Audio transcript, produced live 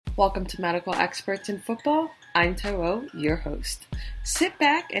Welcome to Medical Experts in Football. I'm Tyrone, your host. Sit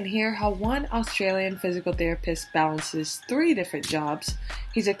back and hear how one Australian physical therapist balances 3 different jobs.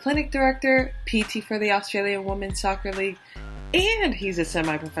 He's a clinic director, PT for the Australian Women's Soccer League, and he's a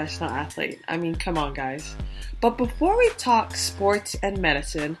semi-professional athlete. I mean, come on, guys. But before we talk sports and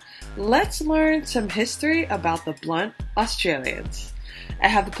medicine, let's learn some history about the blunt Australians. I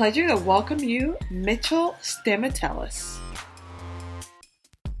have the pleasure to welcome you, Mitchell Stamatellis.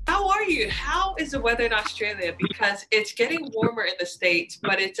 How are you? How is the weather in Australia? Because it's getting warmer in the States,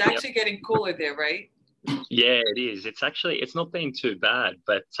 but it's actually getting cooler there, right? Yeah, it is. It's not been too bad,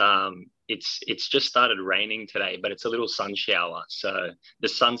 but it's just started raining today, but it's a little sun shower. So the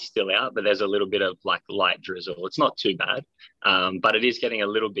sun's still out, but there's a little bit of like light drizzle. It's not too bad. But it is getting a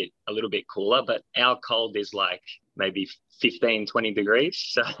little bit cooler, but our cold is like maybe 15, 20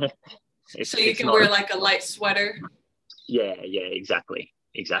 degrees. So you can wear like a light sweater. Yeah, exactly.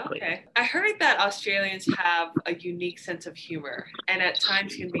 Okay. I heard that Australians have a unique sense of humor and at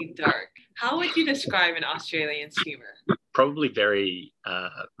times can be dark. How would you describe an Australian's humor? Probably very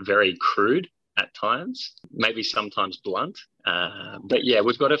crude at times, maybe sometimes blunt. But yeah,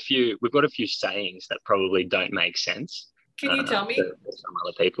 we've got a few sayings that probably don't make sense. Can you tell me? For some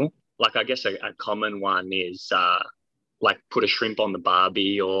other people. Like I guess a common one is like put a shrimp on the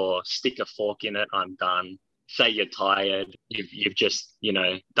barbie or stick a fork in it, I'm done. Say you're tired, you've just,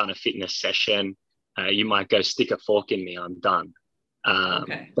 done a fitness session. You might go stick a fork in me, I'm done.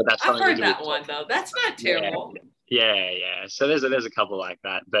 Okay. But that's I've heard that one though. That's not terrible. Yeah. So there's a couple like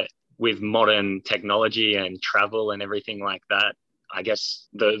that. But with modern technology and travel and everything like that, I guess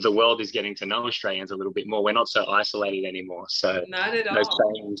the world is getting to know Australians a little bit more. We're not so isolated anymore. So not at all.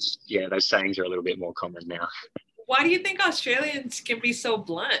 Those sayings are a little bit more common now. Why do you think Australians can be so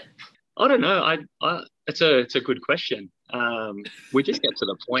blunt? I don't know. It's a good question. We just get to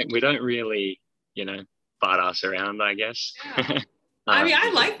the point. We don't really, fart ass around, I guess. Yeah.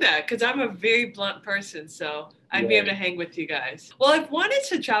 I like that because I'm a very blunt person, so I'd be able to hang with you guys. Well, if one is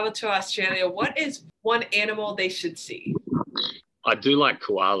to travel to Australia, what is one animal they should see? I do like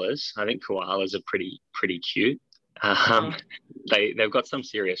koalas. I think koalas are pretty cute. They've got some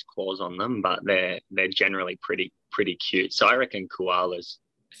serious claws on them, but they're generally pretty cute. So I reckon koalas.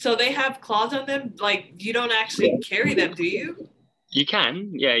 So they have claws on them? Like you don't actually carry them, do you? You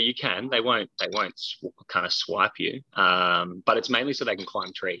can. Yeah, you can. They won't kind of swipe you. But it's mainly so they can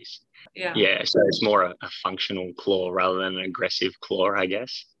climb trees. Yeah. Yeah, so it's more a functional claw rather than an aggressive claw, I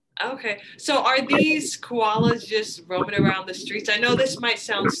guess. Okay. So are these koalas just roaming around the streets? I know this might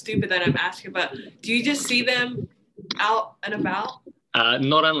sound stupid that I'm asking, but do you just see them out and about?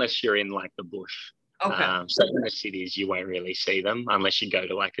 Not unless you're in like the bush. Okay. So in the cities, you won't really see them unless you go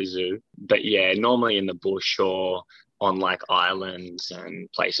to like a zoo. But yeah, normally in the bush or on like islands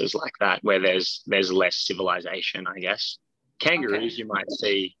and places like that where there's less civilization, I guess. Kangaroos you might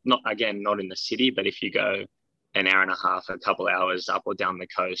see, not in the city, but if you go an hour and a half, a couple hours up or down the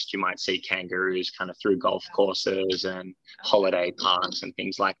coast, you might see kangaroos kind of through golf courses and holiday parks and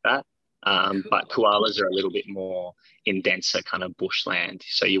things like that. But koalas are a little bit more in denser kind of bushland,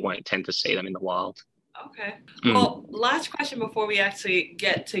 so you won't tend to see them in the wild. Okay. Well, last question before we actually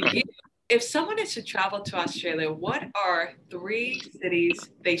get to you. If someone is to travel to Australia, what are 3 cities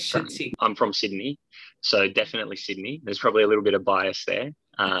they should see? I'm from Sydney, so definitely Sydney. There's probably a little bit of bias there.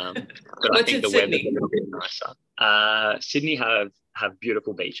 But I think the weather's a little bit nicer. Sydney have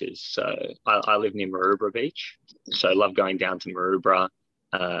beautiful beaches. So I live near Maroubra Beach, so I love going down to Maroubra.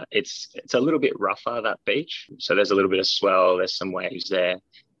 It's a little bit rougher, that beach, so there's a little bit of swell, there's some waves there,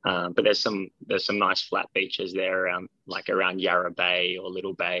 but there's some nice flat beaches there around Yarra Bay or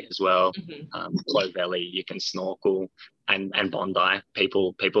Little Bay as well. Clovelly, you can snorkel, and Bondi.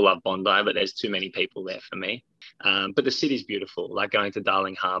 People love Bondi, but there's too many people there for me. But the city's beautiful, like going to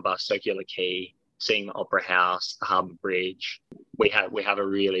Darling Harbour, Circular Quay, seeing the Opera House, the Harbour Bridge. We have a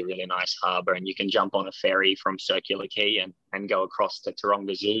really, really nice harbour, and you can jump on a ferry from Circular Quay and go across to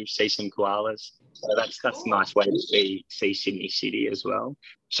Taronga Zoo, see some koalas. So that's a nice way to see Sydney City as well.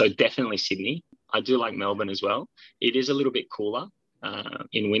 So definitely Sydney. I do like Melbourne as well. It is a little bit cooler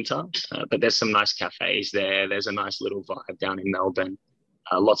in winter, but there's some nice cafes there. There's a nice little vibe down in Melbourne.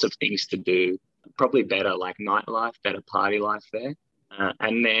 Lots of things to do. Probably better like nightlife, better party life there.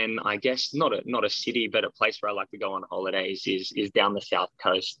 And then I guess not a city, but a place where I like to go on holidays is down the south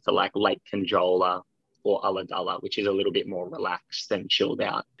coast to like Lake Conjola or Ulladulla, which is a little bit more relaxed and chilled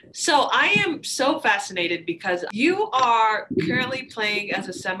out. So I am so fascinated because you are currently playing as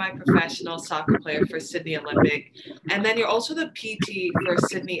a semi-professional soccer player for Sydney Olympic, and then you're also the PT for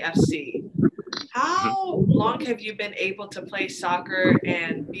Sydney FC. How long have you been able to play soccer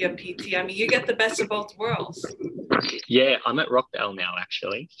and be a PT? I mean, you get the best of both worlds. Yeah, I'm at Rockdale now,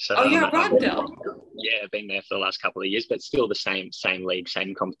 actually. So oh, you're at Rockdale. Yeah, I've been there for the last couple of years, but still the same league,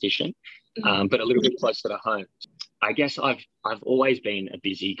 same competition, but a little bit closer to home. I guess I've always been a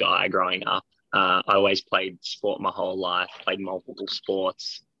busy guy growing up. I always played sport my whole life, played multiple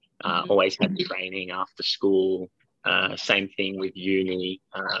sports, always had training after school. Same thing with uni,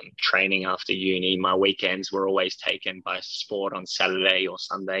 training after uni. My weekends were always taken by sport on Saturday or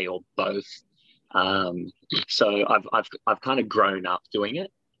Sunday or both. So I've kind of grown up doing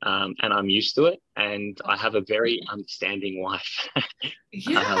it, and I'm used to it. And I have a very understanding wife,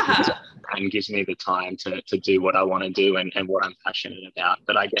 and gives me the time to do what I want to do and what I'm passionate about.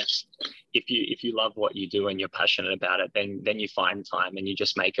 But I guess if you love what you do and you're passionate about it, then you find time and you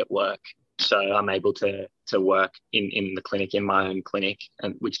just make it work. So I'm able to work in the clinic, in my own clinic,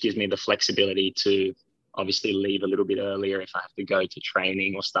 and which gives me the flexibility to obviously leave a little bit earlier if I have to go to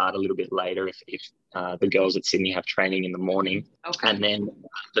training, or start a little bit later if the girls at Sydney have training in the morning. Okay. And then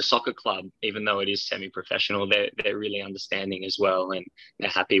the soccer club, even though it is semi-professional, they're really understanding as well, and they're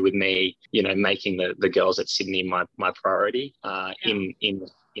happy with me, making the girls at Sydney my priority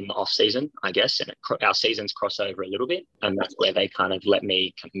in the off season, I guess, and our seasons cross over a little bit, and that's where they kind of let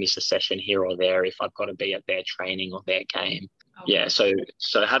me miss a session here or there if I've got to be at their training or their game. Okay. Yeah,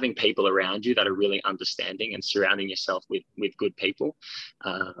 so having people around you that are really understanding and surrounding yourself with good people,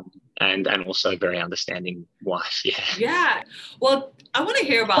 and also very understanding wife. Yeah. Well, I want to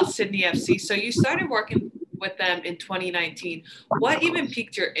hear about Sydney FC. So you started working with them in 2019. What even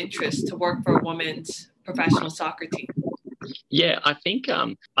piqued your interest to work for a women's professional soccer team? Yeah, I think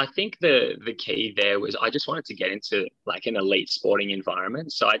the key there was I just wanted to get into like an elite sporting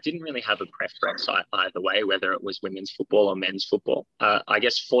environment. So I didn't really have a preference either way, whether it was women's football or men's football. I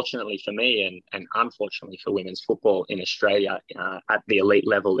guess fortunately for me and unfortunately for women's football in Australia, at the elite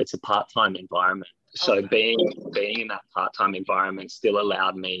level, it's a part-time environment. So being in that part-time environment still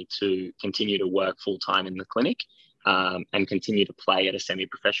allowed me to continue to work full-time in the clinic. And continue to play at a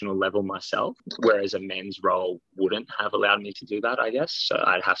semi-professional level myself, whereas a men's role wouldn't have allowed me to do that, I guess. So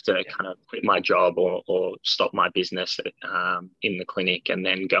I'd have to kind of quit my job or stop my business in the clinic and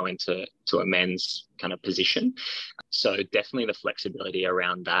then go into a men's kind of position. So definitely the flexibility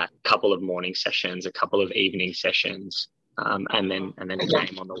around that, a couple of morning sessions, a couple of evening sessions, and then a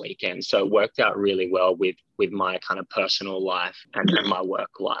game on the weekend. So it worked out really well with my kind of personal life and my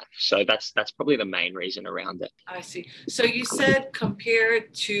work life. So that's probably the main reason around it. I see. So you said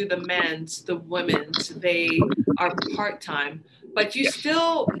compared to the women's, they are part-time, but you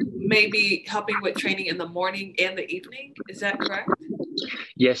still may be helping with training in the morning and the evening. Is that correct?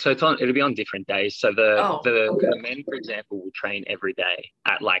 Yeah, so it'll be on different days. So the men, for example, will train every day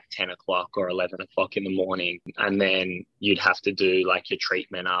at like 10 o'clock or 11 o'clock in the morning. And then you'd have to do like your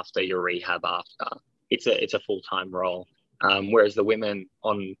treatment after, your rehab after. It's a full-time role. Whereas the women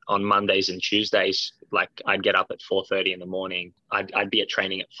on Mondays and Tuesdays, like I'd get up at 4:30 in the morning. I'd be at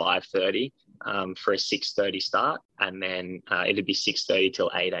training at 5:30 for a 6:30 start. And then it'd be 6:30 till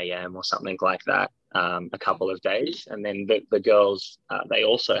 8 a.m. or something like that. A couple of days, and then the girls they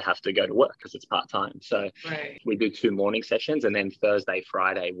also have to go to work because it's part-time, so we do 2 morning sessions, and then Thursday,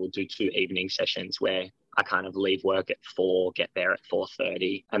 Friday we'll do 2 evening sessions where I kind of leave work at 4, get there at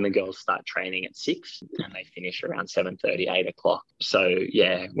 4:30, and the girls start training at 6 and they finish around 7:30, 8 o'clock. So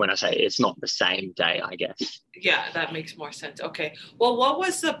yeah, when I say it's not the same day, I guess. Yeah, that makes more sense. Okay. Well, what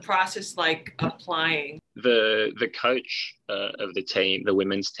was the process like applying? The coach of the team, the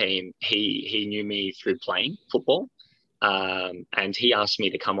women's team, he knew me through playing football, and he asked me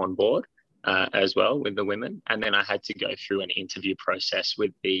to come on board as well with the women. And then I had to go through an interview process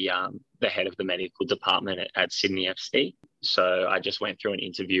with the head of the medical department at Sydney FC. So I just went through an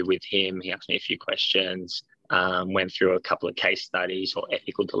interview with him. He asked me a few questions, went through a couple of case studies or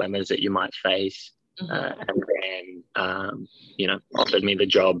ethical dilemmas that you might face. And then, offered me the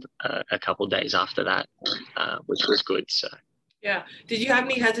job a couple of days after that, which was good. So, yeah. Did you have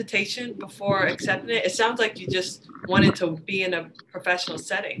any hesitation before accepting it? It sounds like you just wanted to be in a professional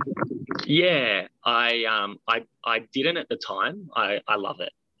setting. Yeah, I didn't at the time. I love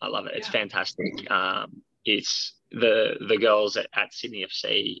it. I love it. It's fantastic. It's the girls at Sydney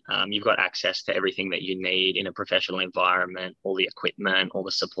FC. You've got access to everything that you need in a professional environment, all the equipment, all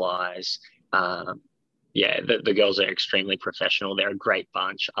the supplies. The girls are extremely professional. They're a great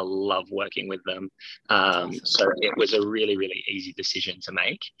bunch. I love working with them. So it was a really, really easy decision to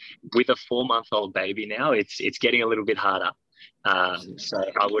make. With a 4-month-old baby now, it's getting a little bit harder. So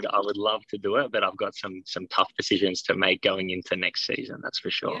I would love to do it, but I've got some tough decisions to make going into next season. That's for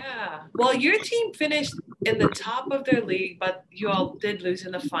sure. Yeah. Well, your team finished in the top of their league, but you all did lose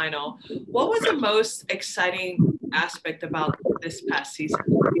in the final. What was the most exciting aspect about this past season?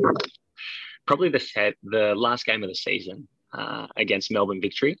 Probably the last game of the season against Melbourne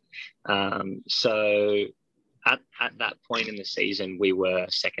Victory. So at that point in the season, we were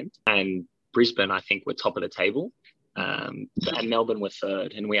second, and Brisbane, I think, were top of the table. And Melbourne were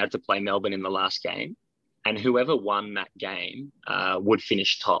third, and we had to play Melbourne in the last game. And whoever won that game would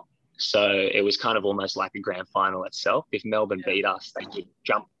finish top. So it was kind of almost like a grand final itself. If Melbourne beat us, they would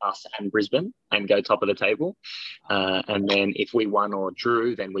jump us and Brisbane and go top of the table. And then if we won or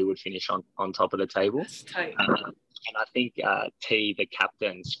drew, then we would finish on top of the table. That's tight. And I think T, the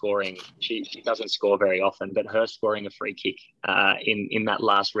captain, scoring, she doesn't score very often, but her scoring a free kick in that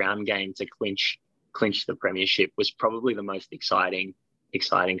last round game to clinch the premiership was probably the most exciting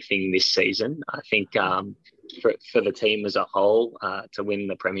thing this season. I think for the team as a whole to win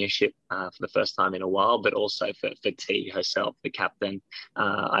the premiership for the first time in a while, but also for T herself, the captain,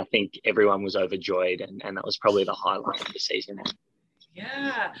 I think everyone was overjoyed, and that was probably the highlight of the season.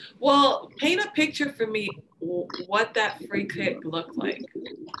 Yeah. Well, paint a picture for me what that free kick looked like.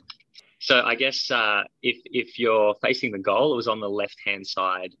 So I guess if you're facing the goal, it was on the left-hand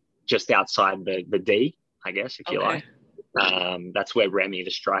side, just outside the D, I guess, if you like. That's where Remy, the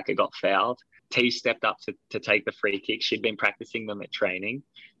striker, got fouled. T stepped up to take the free kick. She'd been practicing them at training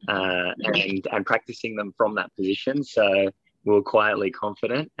and practicing them from that position. So we were quietly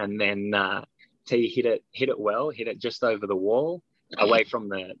confident. And then T hit it well, hit it just over the wall, away from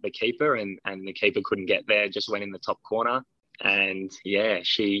the keeper, and the keeper couldn't get there, just went in the top corner. And yeah,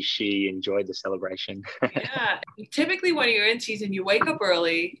 she enjoyed the celebration. Yeah. Typically when you're in season, you wake up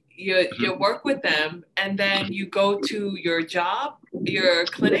early, you work with them, and then you go to your job, your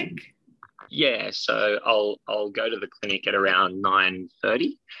clinic. Yeah, so I'll go to the clinic at around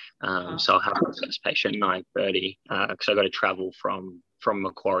 9:30. So I'll have the first patient 9:30 because I've got to travel from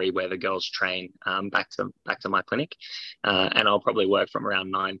Macquarie, where the girls train, back to my clinic, and I'll probably work from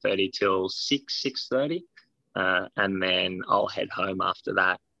around 9:30 till 6:30. And then I'll head home after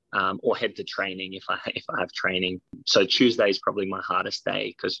that, or head to training if I have training. So Tuesday is probably my hardest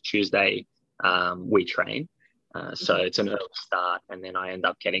day because Tuesday we train. So it's an early start, and then I end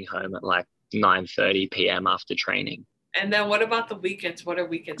up getting home at like 9:30 p.m. after training. And then what about the weekends? What are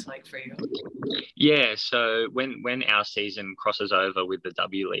weekends like for you? Yeah, so when our season crosses over with the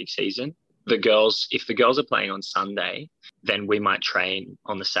W League season, if the girls are playing on Sunday, then we might train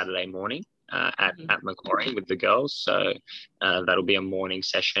on the Saturday morning. At Macquarie with the girls, so that'll be a morning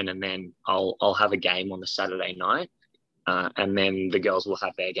session, and then I'll have a game on the Saturday night, and then the girls will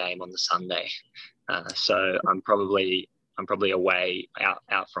have their game on the Sunday. So I'm probably away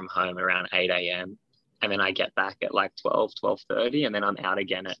out from home around 8 a.m. and then I get back at like 12:30, and then I'm out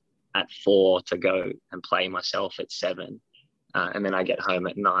again at 4 to go and play myself at 7, and then I get home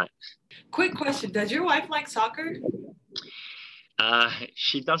at night. Quick question: does your wife like soccer?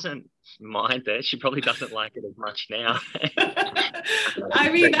 She doesn't mind it. She probably doesn't like it as much now. I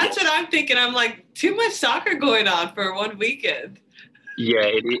mean, that's what I'm thinking. I'm like, too much soccer going on for one weekend. Yeah,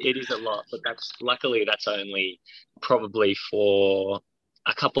 it is a lot, but luckily that's only probably for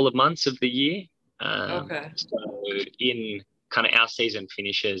a couple of months of the year. Okay. So in kind of our season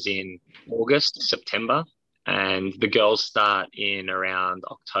finishes in August, September, and the girls start in around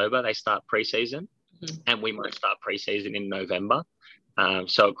October. They start pre-season. And we might start pre-season in November.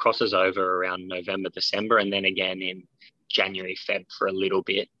 So it crosses over around November, December, and then again in January, Feb for a little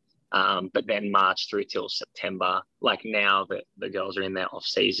bit. But then March through till September. Like now that the girls are in their off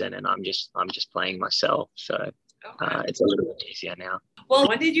season, and I'm just playing myself. So it's a little bit easier now. Well,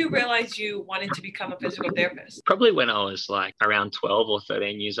 when did you realize you wanted to become a physical therapist? Probably when I was like around 12 or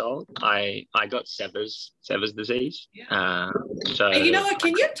 13 years old. I got Sever's disease. Yeah. And you know what?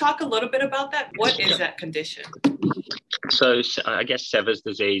 Can you talk a little bit about that? What is that condition? So I guess Sever's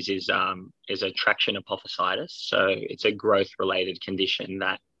disease is a traction apophysitis. So it's a growth-related condition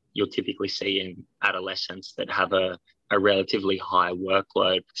that you'll typically see in adolescents that have a relatively high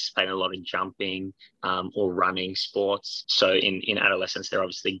workload, participate in a lot of jumping or running sports. So in adolescence, they're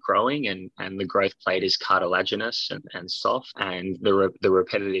obviously growing, and the growth plate is cartilaginous and soft, and the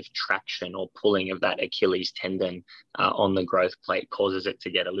repetitive traction or pulling of that Achilles tendon on the growth plate causes it to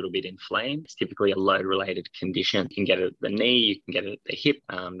get a little bit inflamed. It's typically a load-related condition. You can get it at the knee, you can get it at the hip.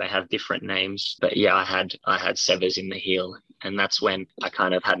 They have different names, but yeah, I had Severs in the heel And that's when I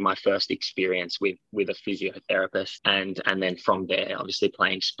kind of had my first experience with a physiotherapist. And then from there, obviously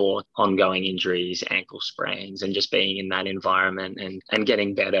playing sport, ongoing injuries, ankle sprains, and just being in that environment and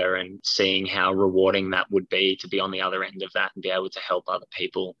getting better and seeing how rewarding that would be to be on the other end of that and be able to help other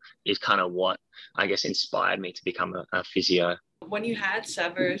people is kind of what I guess inspired me to become a physio. When you had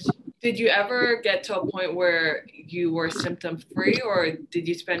severs, did you ever get to a point where you were symptom free, or did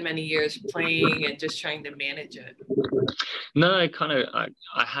you spend many years playing and just trying to manage it? No, kind of.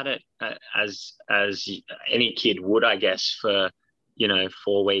 I had it as any kid would, I guess, for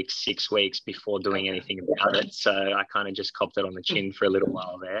 4 weeks, 6 weeks before doing anything about it. So I kind of just copped it on the chin for a little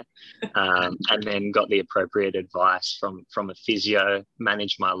while there, and then got the appropriate advice from a physio,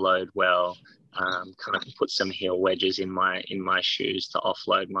 managed my load well. Kind of put some heel wedges in my shoes to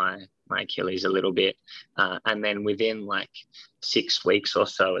offload my Achilles a little bit, and then within like 6 weeks or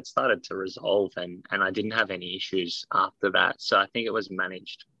so it started to resolve, and I didn't have any issues after that, so I think it was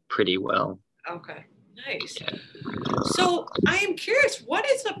managed pretty well. Okay, nice. Yeah. So I am curious, what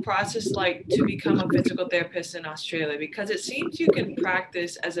is the process like to become a physical therapist in Australia? Because it seems you can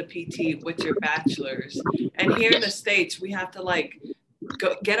practice as a PT with your bachelor's, and here in the States we have to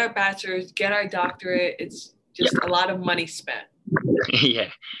go get our bachelor's, get our doctorate. It's just a lot of money spent. Yeah.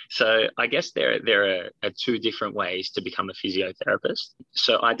 So I guess there are two different ways to become a physiotherapist.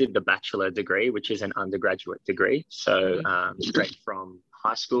 So I did the bachelor degree, which is an undergraduate degree. So straight from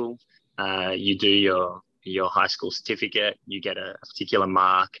high school, you do your high school certificate, you get a particular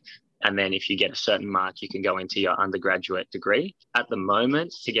mark, and then if you get a certain mark, you can go into your undergraduate degree. At the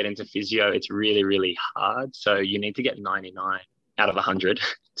moment, to get into physio, it's really, really hard. So you need to get 99 out of 100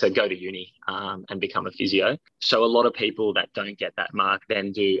 to go to uni and become a physio. So a lot of people that don't get that mark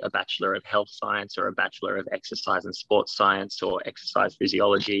then do a Bachelor of Health Science or a Bachelor of Exercise and Sports Science or Exercise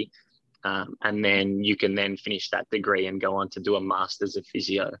Physiology. And then you can then finish that degree and go on to do a Masters of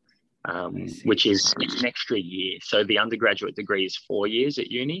Physio, which is an extra year. So the undergraduate degree is 4 years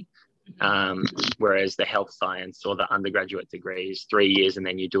at uni, whereas the health science or the undergraduate degree is 3 years, and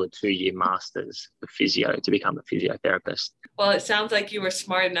then you do a 2-year Masters of Physio to become a physiotherapist. Well, it sounds like you were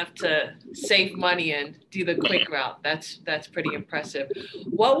smart enough to save money and do the quick route. That's pretty impressive.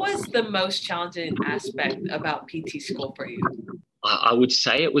 What was the most challenging aspect about PT school for you? I would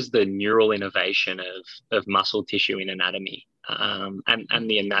say it was the neural innovation of muscle tissue in anatomy, and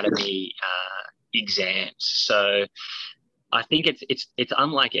the anatomy exams. So I think it's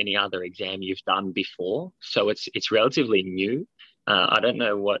unlike any other exam you've done before. So it's relatively new. I don't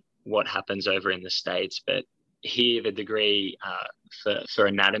know what happens over in the States, but here the degree for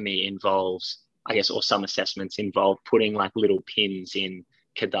anatomy involves, I guess, or some assessments involve putting like little pins in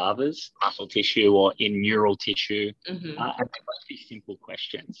cadavers, muscle tissue, or in neural tissue. And they must be simple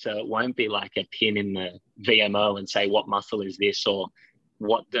questions. So it won't be like a pin in the VMO and say, what muscle is this? Or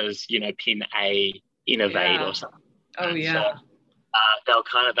what does, pin A innovate or something. Oh, yeah. So they'll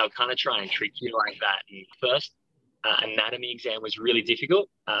kind of try and trick you like that. And first anatomy exam was really difficult,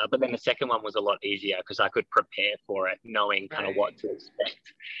 but then the second one was a lot easier because I could prepare for it, knowing kind of what to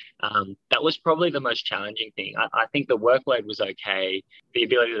expect. That was probably the most challenging thing. I think the workload was okay. The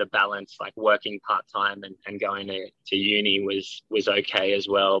ability to balance like working part-time and going to uni was okay as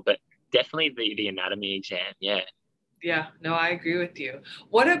well, but definitely the anatomy exam, yeah. Yeah, no, I agree with you.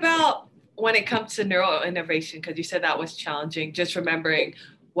 What about when it comes to neural innovation, because you said that was challenging, just remembering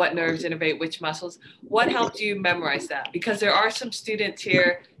what nerves innervate which muscles, what helped you memorize that? Because there are some students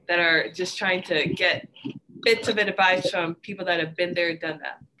here that are just trying to get bits of advice from people that have been there, done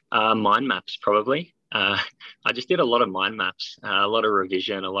that. Mind maps, probably. I just did a lot of mind maps, a lot of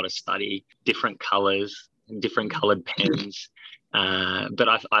revision, a lot of study, different colors, different colored pens. But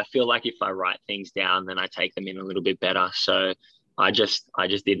I feel like if I write things down, then I take them in a little bit better. So I just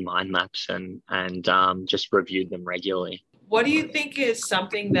did mind maps and just reviewed them regularly. What do you think is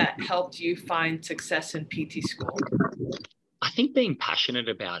something that helped you find success in PT school? I think being passionate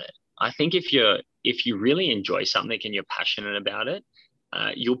about it. I think if you really enjoy something and you're passionate about it,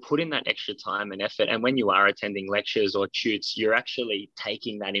 you'll put in that extra time and effort. And when you are attending lectures or tutes, you're actually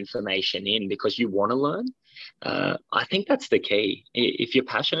taking that information in because you want to learn. I think that's the key. If you're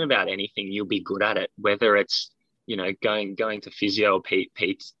passionate about anything, you'll be good at it, whether it's, going to physio or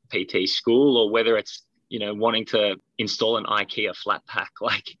PT school, or whether it's, wanting to install an IKEA flat pack.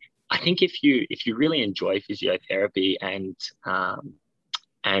 Like, I think if you really enjoy physiotherapy and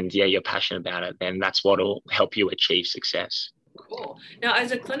you're passionate about it, then that's what will help you achieve success. Cool. Now,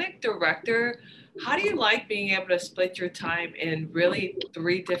 as a clinic director, how do you like being able to split your time in really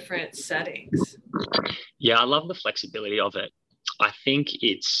 3 different settings? Yeah, I love the flexibility of it. I think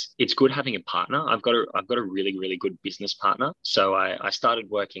it's good having a partner. I've got a really, really good business partner. So I started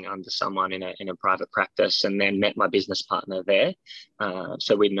working under someone in a private practice, and then met my business partner there.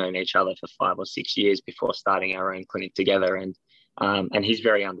 So we'd known each other for 5 or 6 years before starting our own clinic together. And he's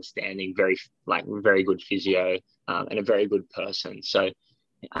very understanding, very good physio, and a very good person. So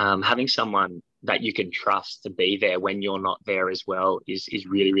having someone that you can trust to be there when you're not there as well is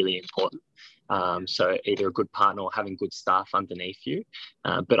really, really important. So either a good partner or having good staff underneath you.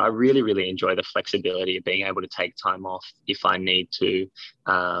 But I really, really enjoy the flexibility of being able to take time off if I need to,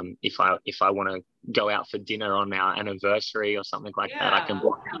 if I want to go out for dinner on our anniversary or something like that. I can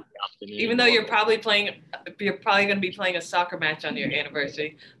block out the afternoon. Even though you're probably going to be playing a soccer match on your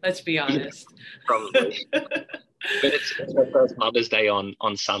anniversary. Let's be honest. Yeah, probably. But it's my first Mother's Day on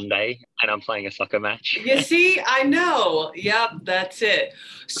Sunday, and I'm playing a soccer match. You see, I know. Yep, that's it.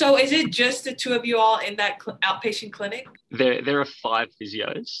 So is it just the two of you all in that outpatient clinic? There are 5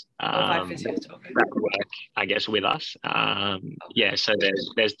 physios. 5 physios, okay. That work, I guess, with us. Yeah, so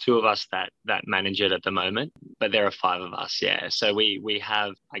there's 2 of us that manage it at the moment, but there are 5 of us, yeah. So we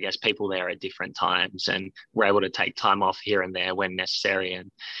have, I guess, people there at different times, and we're able to take time off here and there when necessary.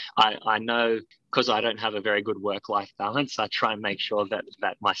 And I know, because I don't have a very good work-life balance, I try and make sure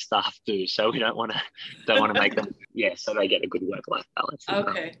that my staff do. So we don't want to make them, so they get a good work-life balance.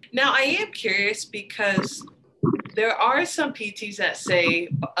 Okay. Now I am curious, because there are some PTs that say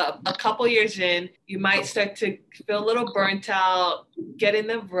a couple years in, you might start to feel a little burnt out, get in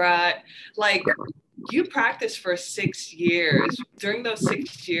the rut. Like, you practiced for 6 years. During those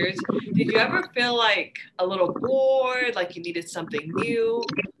 6 years, did you ever feel like a little bored, like you needed something new?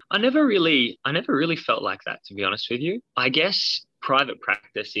 I never really felt like that, to be honest with you. I guess private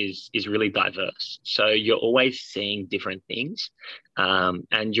practice is really diverse. So you're always seeing different things,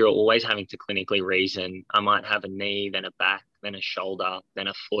 and you're always having to clinically reason. I might have a knee, then a back, then a shoulder, then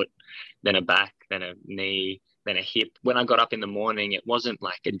a foot, then a back, then a knee, then a hip. When I got up in the morning, it wasn't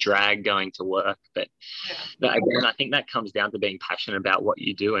like a drag going to work. But again, I think that comes down to being passionate about what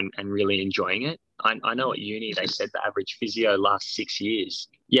you do and really enjoying it. I know at uni, they said the average physio lasts 6 years.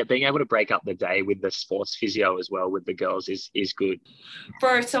 Yeah, being able to break up the day with the sports physio as well with the girls is good.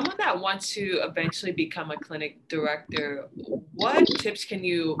 For someone that wants to eventually become a clinic director, what tips can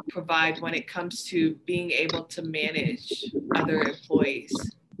you provide when it comes to being able to manage other employees?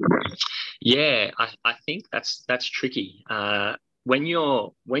 Yeah, I think that's tricky. When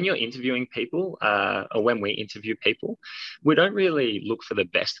you're interviewing people, or when we interview people, we don't really look for the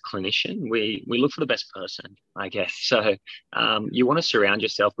best clinician. We look for the best person, I guess. So you want to surround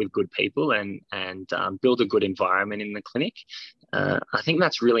yourself with good people and build a good environment in the clinic. I think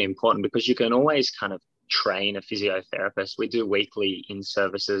that's really important, because you can always kind of train a physiotherapist. We do weekly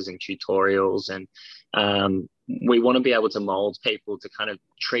in-services and tutorials, and we want to be able to mold people to kind of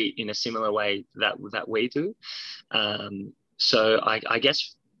treat in a similar way that we do. So I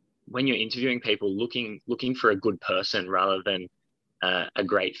guess when you're interviewing people, looking for a good person rather than a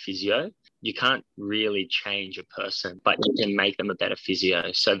great physio, you can't really change a person, but you can make them a better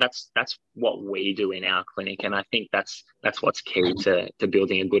physio. So that's what we do in our clinic, and I think that's what's key to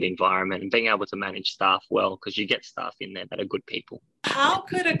building a good environment and being able to manage staff well, because you get staff in there that are good people. How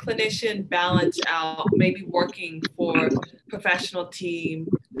could a clinician balance out maybe working for a professional team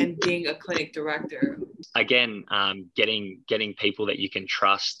and being a clinic director? Again, getting people that you can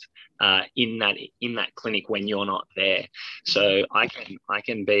trust in that clinic when you're not there. So I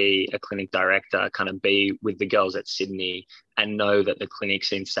can be a clinic director, kind of be with the girls at Sydney, and know that the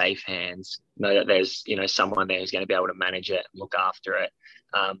clinic's in safe hands, know that there's someone there who's going to be able to manage it, look after it.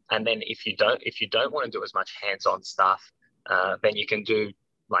 And then if you don't want to do as much hands-on stuff, then you can do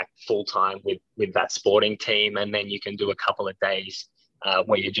like full-time with that sporting team, and then you can do a couple of days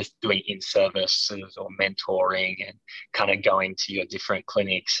where you're just doing in-services or mentoring and kind of going to your different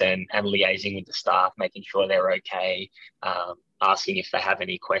clinics and liaising with the staff, making sure they're okay, asking if they have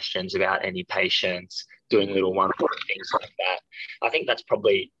any questions about any patients, doing little one-on-one things like that. I think that's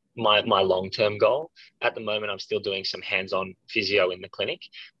probably my long-term goal. At the moment, I'm still doing some hands-on physio in the clinic,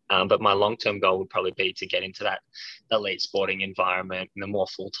 but my long-term goal would probably be to get into that elite sporting environment in a more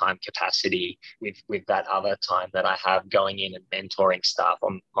full-time capacity with that other time that I have going in and mentoring staff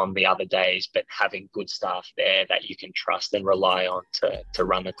on the other days, but having good staff there that you can trust and rely on to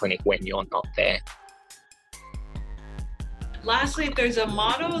run the clinic when you're not there. Lastly, if there's a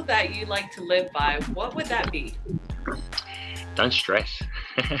motto that you like to live by, what would that be? Don't stress.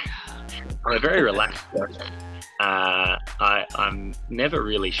 I'm a very relaxed person. I'm never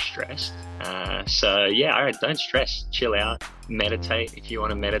really stressed. So yeah, all right, don't stress. Chill out. Meditate if you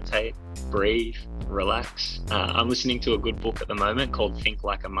want to meditate. Breathe. Relax. I'm listening to a good book at the moment called Think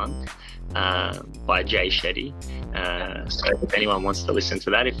Like a Monk by Jay Shetty. So if anyone wants to listen to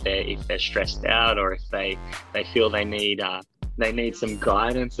that, if they're stressed out or if they feel they need some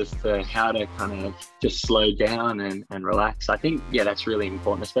guidance as to how to kind of just slow down and relax. I think, yeah, that's really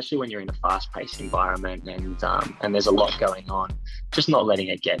important, especially when you're in a fast-paced environment and there's a lot going on. Just not letting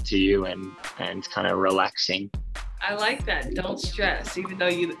it get to you and kind of relaxing. I like that. Don't stress, even though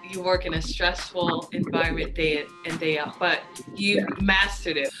you work in a stressful environment day in, day out, but you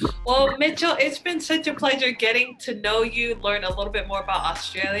mastered it. Well, Mitchell, it's been such a pleasure getting to know you, learn a little bit more about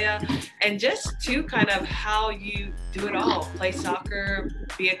Australia, and just to kind of how you do it all, play soccer,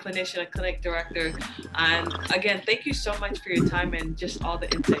 be a clinician, a clinic director. And again, thank you so much for your time and just all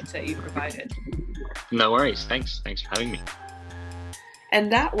the insights that you provided. No worries. Thanks for having me. And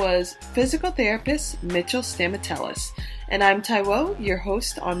that was physical therapist Mitchell Stamatellis. And I'm Taiwo, your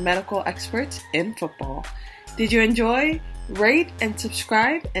host on Medical Experts in Football. Did you enjoy? Rate and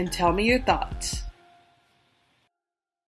subscribe and tell me your thoughts.